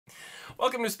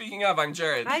Welcome to Speaking Of, I'm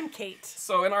Jared. I'm Kate.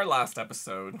 So in our last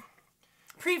episode...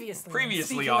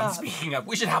 Previously on Speaking Of.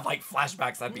 We should have like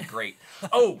flashbacks, that'd be great.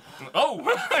 Oh,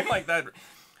 I like that.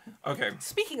 Okay.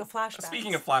 Speaking of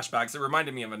flashbacks, it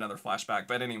reminded me of another flashback,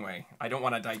 but anyway, I don't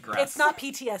want to digress. It's not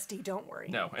PTSD, don't worry.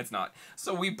 No, it's not.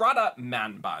 So we brought up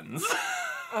man-buns.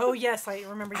 Oh yes, I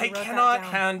remember you wrote that down. I cannot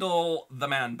handle the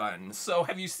man-bun. So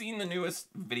have you seen the newest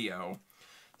video?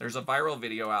 There's a viral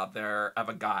video out there of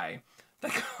a guy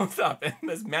that goes up and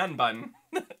this man-bun,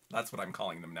 that's what I'm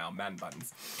calling them now,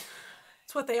 man-buns.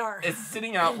 That's what they are. Is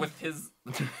sitting out with his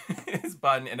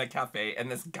bun in a cafe,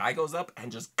 and this guy goes up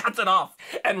and just cuts it off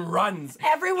and runs.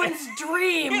 Everyone's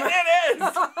dream. It is.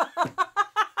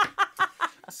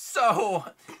 So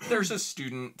there's a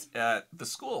student at the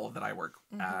school that I work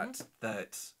at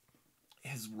that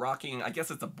is rocking, I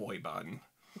guess it's a boy bun.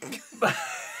 But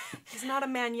he's not a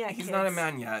man yet, He's not a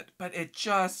man yet, but it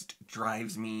just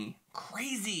drives me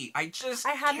crazy. I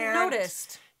hadn't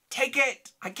noticed. Take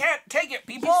it. I can't take it,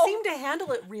 people. You seem to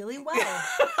handle it really well.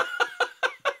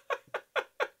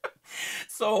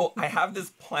 So I have this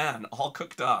plan all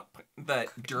cooked up that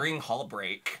during hall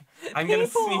break, I'm going to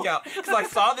sneak out. Because I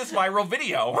saw this viral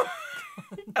video.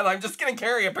 And I'm just going to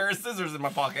carry a pair of scissors in my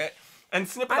pocket and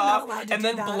snip it off and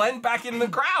then blend back in the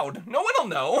crowd. No one will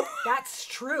know. That's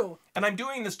true. And I'm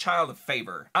doing this child a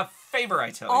favor. A favor,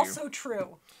 I tell you. Also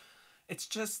true. It's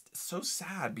just so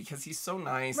sad because he's so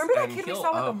nice. Remember that kid we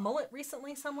saw with a mullet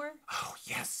recently somewhere? Oh,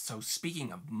 yes. So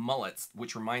speaking of mullets,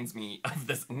 which reminds me of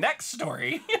this next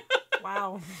story.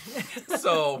 Wow.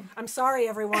 So... I'm sorry,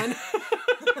 everyone.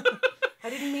 I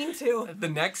didn't mean to. The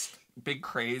next big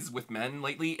craze with men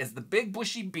lately is the big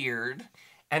bushy beard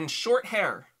and short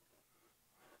hair.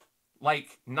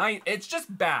 Like, it's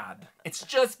just bad. It's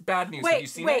just bad news. Have you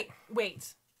seen it?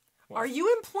 Wait. What? Are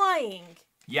you implying...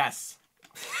 Yes.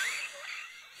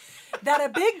 that a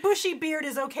big bushy beard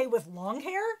is okay with long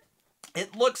hair?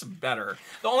 It looks better.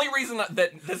 The only reason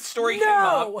that this story came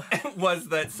up was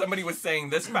that somebody was saying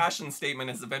this fashion statement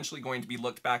is eventually going to be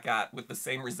looked back at with the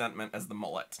same resentment as the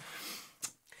mullet.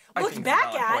 Looked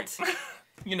back at?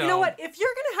 You know what? If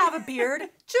you're going to have a beard,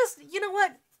 just, you know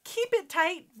what? Keep it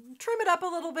tight. Trim it up a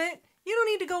little bit. You don't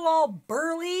need to go all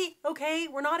burly, okay?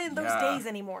 We're not in those days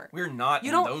anymore. We're not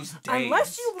in those days.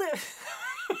 Unless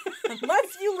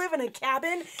you live in a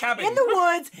cabin in the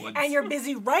woods. And you're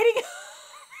busy writing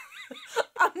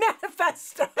a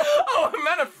manifesto. Oh, a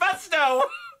manifesto!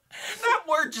 That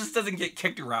word just doesn't get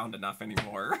kicked around enough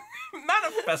anymore.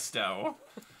 Manifesto.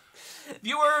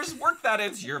 Viewers, work that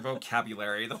into your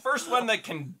vocabulary. The first one that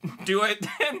can do it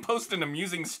and post an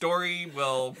amusing story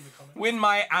will win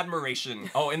my admiration.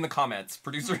 Oh, in the comments.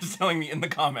 Producer is telling me in the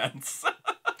comments.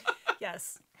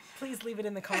 Yes. Please leave it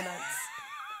in the comments.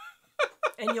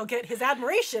 And you'll get his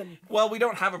admiration. Well, we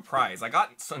don't have a prize. I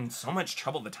got in so much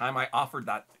trouble the time I offered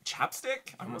that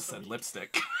chapstick. I almost said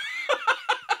lipstick.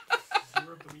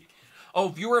 Viewer of the week. Oh,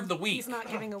 viewer of the week. He's not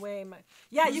giving away my...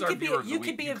 Yeah, you could be a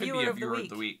viewer of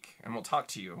the week. And we'll talk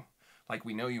to you like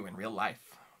we know you in real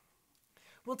life.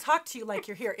 We'll talk to you like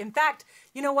you're here. In fact,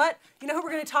 you know what? You know who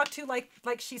we're going to talk to like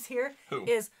she's here? Who?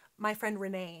 Is my friend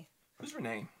Renee. Who's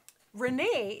Renee?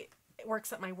 Renee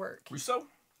works at my work. Rousseau?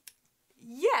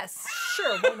 Yes,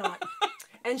 sure, why not?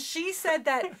 And she said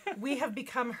that we have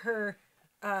become her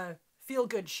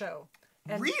feel-good show.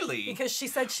 And really? Because she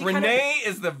said she Renee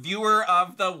is the viewer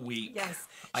of the week. Yes.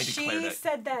 I declared it. She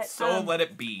said that... So let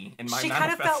it be in my manifesto. She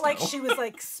kind of felt like she was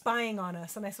like spying on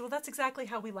us. And I said, well, that's exactly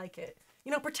how we like it.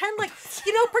 You know, pretend like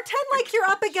you're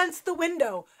up against the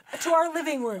window to our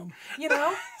living room. You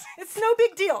know? It's no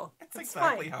big deal. It's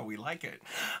exactly how we like it.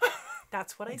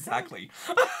 That's what I said. Exactly.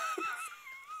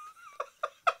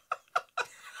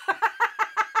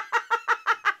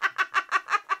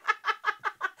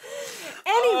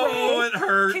 Anyway, it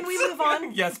hurts. Can we move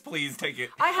on? Yes, please, take it.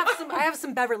 I have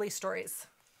some Beverly stories.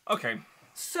 Okay.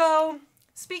 So,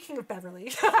 speaking of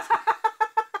Beverly.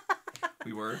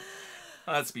 We were.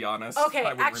 Let's be honest. Okay,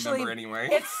 I wouldn't remember anyway.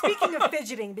 It's speaking of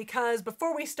fidgeting, because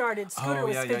before we started, Scooter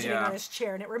was fidgeting on his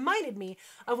chair, and it reminded me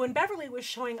of when Beverly was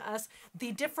showing us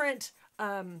the different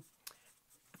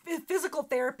physical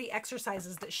therapy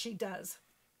exercises that she does.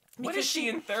 What is she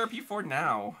in therapy for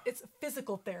now? It's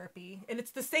physical therapy, and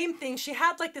it's the same thing. She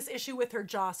had like this issue with her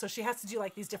jaw, so she has to do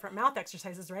like these different mouth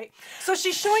exercises, right? So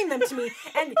she's showing them to me,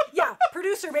 and yeah,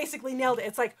 producer basically nailed it.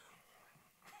 It's like,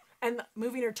 and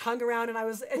moving her tongue around,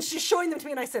 and she's showing them to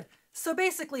me, and I said, so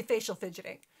basically facial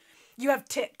fidgeting. You have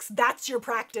tics. That's your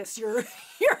practice. Your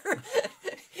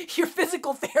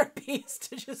physical therapy is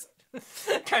to just...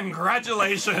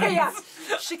 Congratulations. Yeah,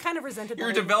 she kind of resented that.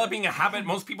 You're developing a habit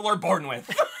most people are born with.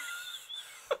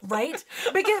 Right?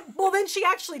 Because, well, then she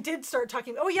actually did start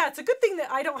talking. Oh, yeah, it's a good thing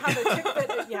that I don't have a tick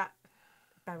that... Yeah.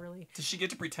 Beverly. Does she get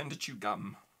to pretend to chew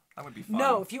gum? That would be fun.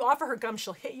 No, if you offer her gum,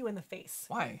 she'll hit you in the face.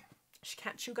 Why? She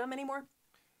can't chew gum anymore.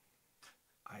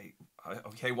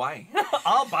 Okay, why?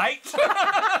 I'll bite.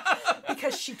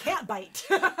 Because she can't bite.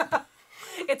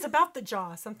 It's about the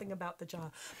jaw, something about the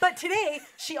jaw. But today,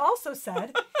 she also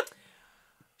said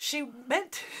she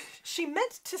meant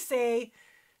to say,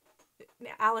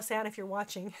 Alice Ann, if you're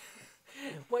watching,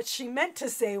 what she meant to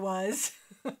say was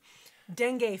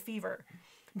dengue fever.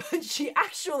 But she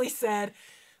actually said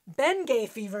Bengay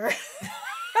fever.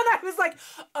 And I was like,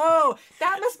 oh,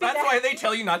 that must be That's why they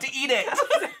tell you not to eat it.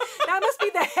 That must be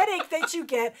the headache that you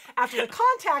get after the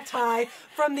contact high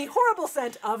from the horrible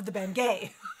scent of the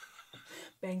Bengay.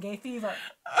 Bengay fever.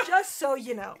 Just so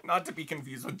you know. Not to be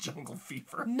confused with jungle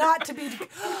fever. Not to be...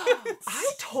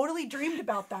 I totally dreamed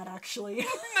about that, actually.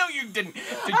 No, you didn't.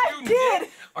 I did.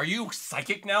 Are you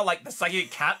psychic now, like the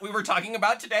psychic cat we were talking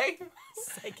about today?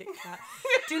 Psychic cat.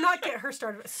 Do not get her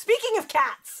started. Speaking of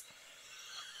cats...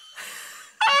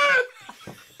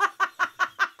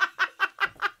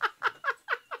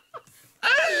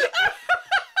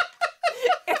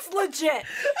 It's legit.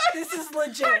 This is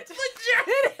legit. It's legit.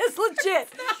 It is legit.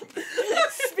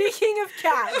 Speaking of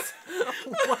cats,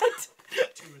 what?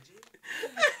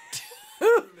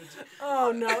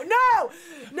 Oh no.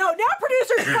 Now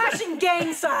producer's flashing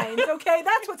gang signs. Okay,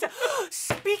 that's what's.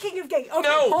 Speaking of gang. Okay,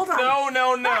 hold on.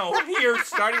 No. Here,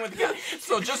 starting with the cat.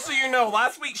 So just so you know,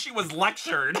 last week she was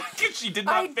lectured because she did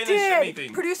not finish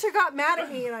anything. Producer got mad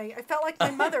at me, and I felt like my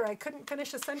mother. I couldn't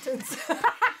finish a sentence. I've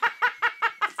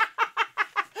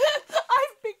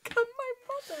become my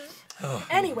mother.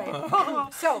 Anyway,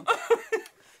 so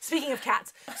speaking of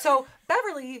cats, so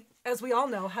Beverly, as we all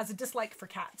know, has a dislike for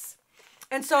cats.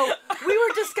 And so we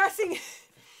were discussing,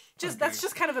 that's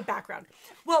just kind of a background.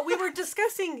 Well, we were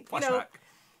discussing,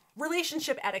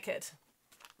 relationship etiquette.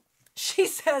 She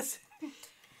says,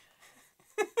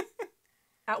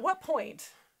 at what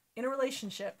point in a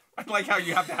relationship... I like how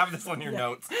you have to have this on your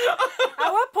notes.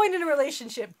 At what point in a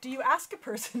relationship do you ask a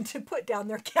person to put down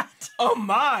their cat? Oh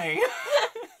my!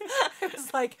 I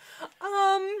was like,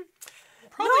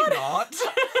 Probably not.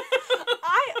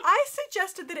 I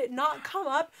suggested that it not come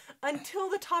up until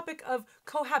the topic of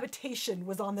cohabitation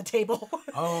was on the table.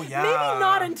 Oh, yeah. Maybe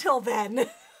not until then.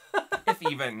 If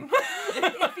even.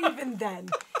 If even then.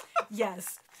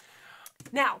 Yes.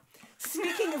 Now,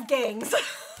 speaking of gangs.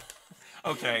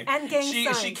 Okay. And gang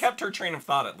signs. She kept her train of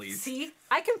thought at least. See?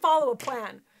 I can follow a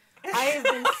plan. I have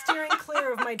been steering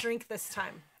clear of my drink this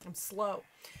time. I'm slow.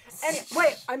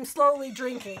 Wait, I'm slowly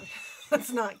drinking.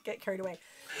 Let's not get carried away.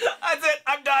 That's it.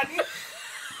 I'm done.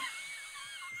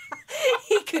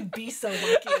 He could be so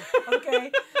lucky.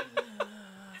 Okay.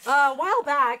 A while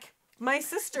back, my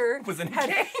sister was in a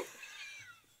gang.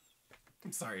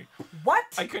 I'm sorry. What?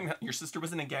 I couldn't. Your sister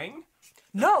was in a gang?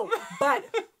 No, but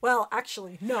well,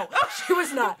 actually, no, she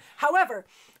was not. However,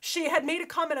 she had made a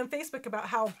comment on Facebook about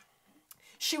how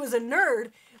she was a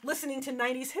nerd listening to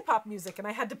 90s hip-hop music, and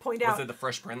I had to point out... Was it the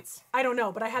Fresh Prince? I don't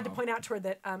know, but I had to point out to her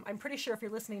that I'm pretty sure if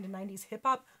you're listening to 90s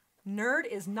hip-hop, nerd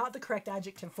is not the correct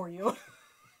adjective for you.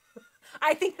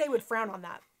 I think they would frown on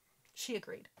that. She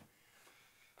agreed.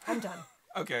 I'm done.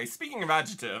 Okay, speaking of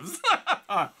adjectives...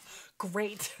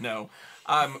 Great. No.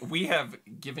 We have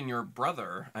given your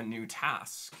brother a new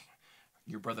task.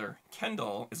 Your brother,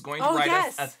 Kendall, is going to write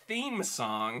us a theme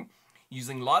song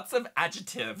using lots of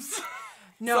adjectives.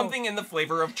 No. Something in the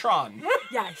flavor of Tron.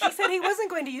 Yeah, he said he wasn't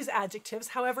going to use adjectives.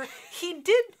 However, he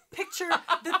did picture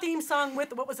the theme song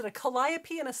with, what was it, a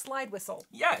calliope and a slide whistle.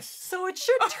 Yes. So it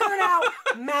should turn out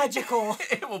magical.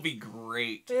 It will be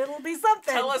great. It'll be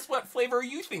something. Tell us what flavor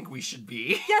you think we should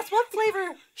be. Yes, what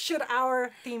flavor should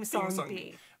our theme song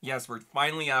be? Yes, we're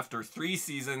finally, after 3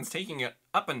 seasons, taking it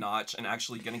up a notch and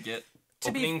actually going to get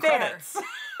opening fair, credits.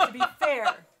 To be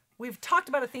fair, we've talked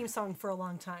about a theme song for a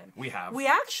long time. We have. We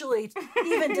actually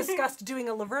even discussed doing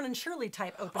a Laverne and Shirley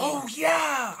type opening. Oh,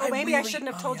 yeah! Oh, maybe I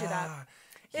shouldn't have told you that.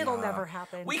 It'll never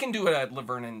happen. We can do a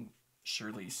Laverne and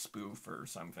Shirley spoof or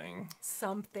something.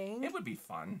 Something. It would be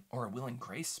fun. Or a Will and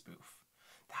Grace spoof.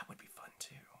 That would be fun,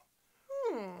 too.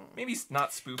 Maybe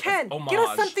not spoof, Ken, but homage. get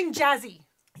us something jazzy.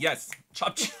 Yes.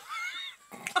 Chop. Do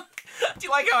you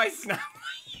like how I snap?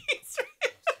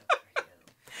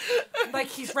 Like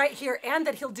he's right here and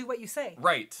that he'll do what you say.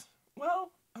 Right.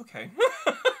 Well, okay.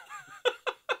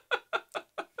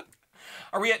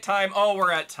 Are we at time? Oh,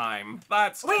 we're at time.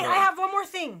 That's Wait, great. I have one more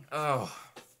thing. Oh.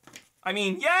 I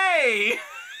mean, yay!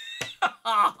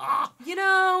 You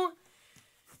know,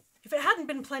 if it hadn't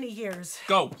been plenty years,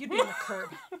 Go. you'd be on the curb.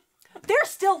 They're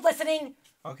still listening.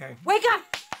 Okay. Wake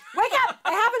up! Wake up!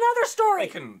 I have another story.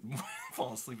 They can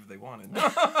fall asleep if they wanted.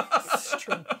 It's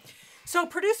true. So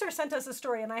producer sent us a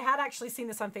story, and I had actually seen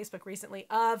this on Facebook recently,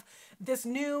 of this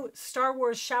new Star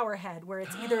Wars shower head where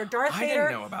it's either Darth Vader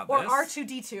or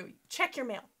R2-D2. Check your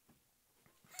mail.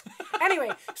 Anyway,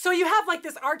 so you have like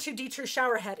this R2-D2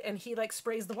 shower head, and he like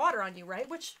sprays the water on you, right?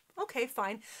 Which, okay,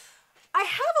 fine. I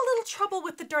have a little trouble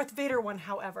with the Darth Vader one,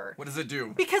 however. What does it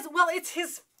do? Because, well, it's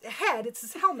his head, it's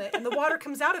his helmet, and the water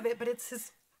comes out of it, but it's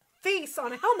his face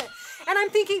on a helmet. And I'm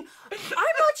thinking, I'm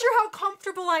not sure how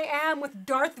comfortable I am with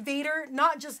Darth Vader,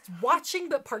 not just watching,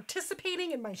 but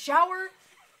participating in my shower.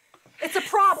 It's a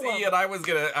problem. See, and I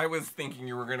was thinking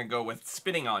you were gonna go with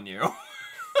spitting on you.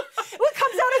 What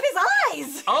comes out of his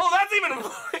eyes? Oh, that's even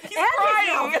he's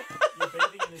crying. You're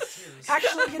bathing in his tears.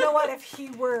 Actually, you know what? If he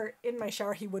were in my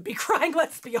shower, he would be crying,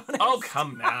 let's be honest. Oh,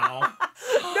 come now.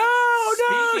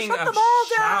 No, Speaking shut of them all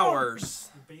down. showers.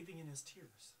 You're bathing in his tears.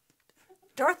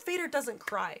 Darth Vader doesn't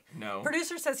cry. No.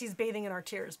 Producer says he's bathing in our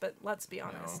tears, but let's be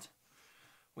honest.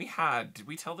 Did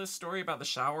we tell this story about the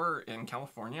shower in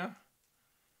California?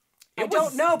 I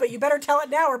don't know, but you better tell it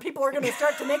now or people are going to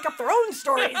start to make up their own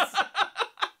stories.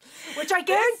 Which I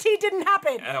guarantee didn't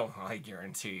happen. Oh, I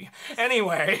guarantee.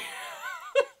 Anyway,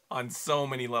 on so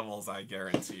many levels, I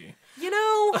guarantee. You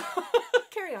know,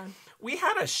 carry on. We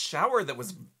had a shower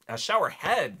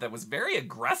head that was very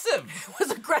aggressive. It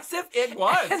was aggressive. It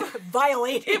was. And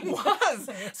violating. It was.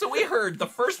 So we heard the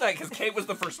first night, because Kate was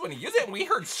the first one to use it, and we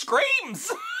heard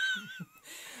screams.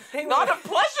 Not of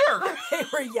pleasure. They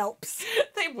were yelps.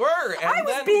 They were. And I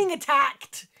was being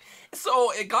attacked.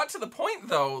 So it got to the point,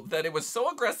 though, that it was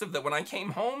so aggressive that when I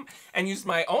came home and used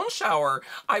my own shower,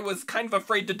 I was kind of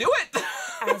afraid to do it.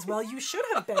 As well you should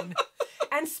have been.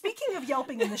 And speaking of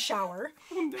yelping in the shower,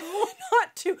 No.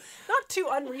 not too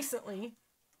unrecently,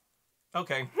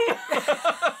 Okay.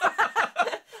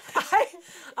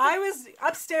 I was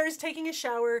upstairs taking a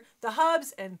shower. The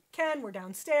Hubs and Ken were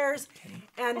downstairs. Kenny.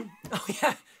 And, oh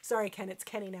yeah, sorry Ken, it's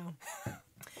Kenny now.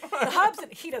 The Hubs,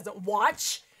 and he doesn't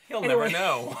watch. He'll Anyway, never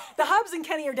know. The Hubs and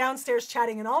Kenny are downstairs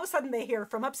chatting, and all of a sudden they hear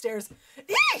from upstairs,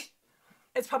 "Eeh!"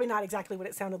 It's probably not exactly what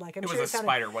it sounded like. It was a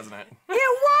spider, wasn't it? It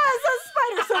was a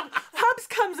spider. So Hubs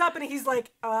comes up and he's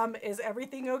like, is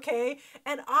everything okay?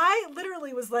 And I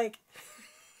literally was like,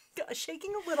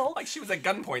 shaking a little. Like she was at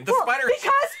gunpoint. The Well, spider.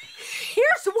 because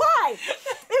here's why.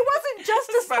 It wasn't just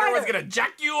The a spider. spider was gonna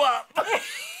jack you up.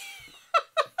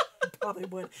 Probably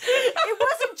would. It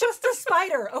wasn't just a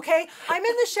spider, okay? I'm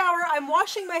in the shower, I'm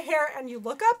washing my hair, and you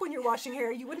look up when you're washing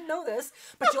hair. You wouldn't know this,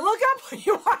 but you look up when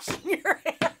you're washing your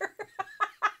hair.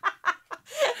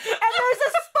 And there's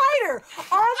a spider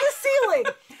on the ceiling.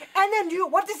 And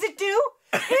then what does it do?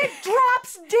 It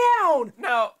drops down.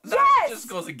 Now, that Yes! just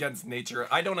goes against nature.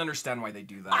 I don't understand why they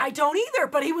do that. I don't either,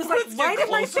 but he was like Let's get right in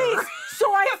my closer. face. So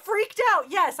I freaked out.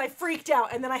 Yes, I freaked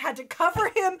out. And then I had to cover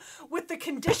him with the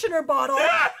conditioner bottle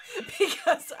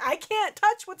because I can't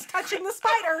touch what's touching the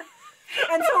spider.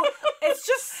 And so it's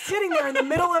just sitting there in the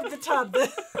middle of the tub,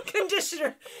 the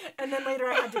conditioner. And then later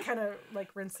I had to kind of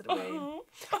like rinse it away.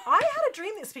 I had a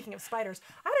dream, speaking of spiders,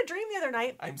 I had a dream the other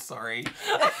night I'm sorry.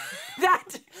 that...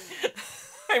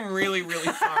 I'm really,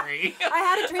 really sorry. I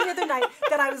had a dream the other night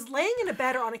that I was laying in a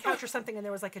bed or on a couch or something, and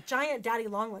there was like a giant daddy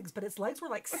long legs, but its legs were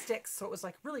like sticks, so it was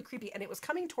like really creepy, and it was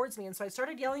coming towards me, and so I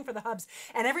started yelling for the Hubs,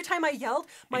 and every time I yelled,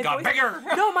 my got voice bigger.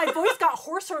 No, my voice got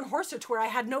hoarser and hoarser to where I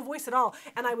had no voice at all,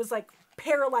 and I was like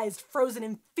paralyzed, frozen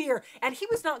in fear, and he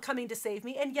was not coming to save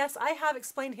me, and yes, I have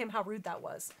explained to him how rude that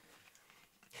was.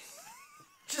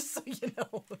 Just so you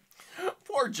know.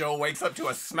 Poor Joe wakes up to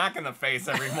a smack in the face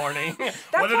every morning.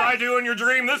 What did why- I do in your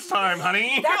dream this time,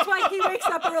 honey? That's why he wakes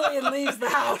up early and leaves the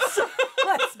house.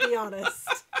 Let's be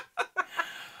honest.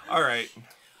 All right.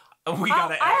 We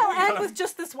gotta I'll end with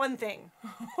just this one thing.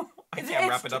 I can't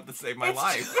wrap it up to save my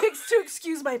life. It's to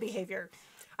excuse my behavior.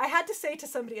 I had to say to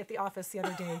somebody at the office the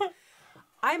other day,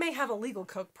 I may have a legal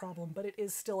coke problem, but it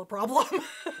is still a problem.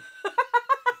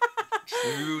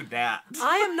 True that.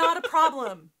 I am not a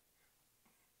problem.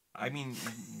 I mean,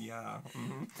 yeah.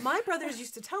 Mhm. My brothers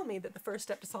used to tell me that the first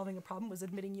step to solving a problem was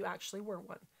admitting you actually were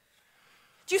one.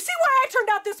 Do you see why I turned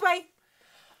out this way?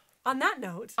 On that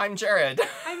note, I'm Jared.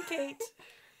 I'm Kate.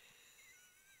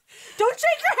 Don't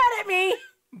shake your head at me.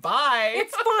 Bye.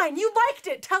 It's fine. You liked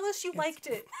it. Tell us you liked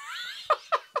it.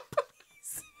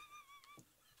 Please.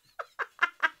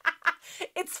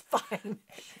 It's fine.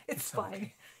 It's fine.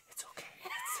 Okay. It's okay.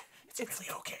 It's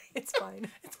really okay. It's fine.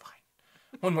 It's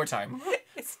fine. One more time.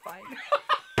 It's fine.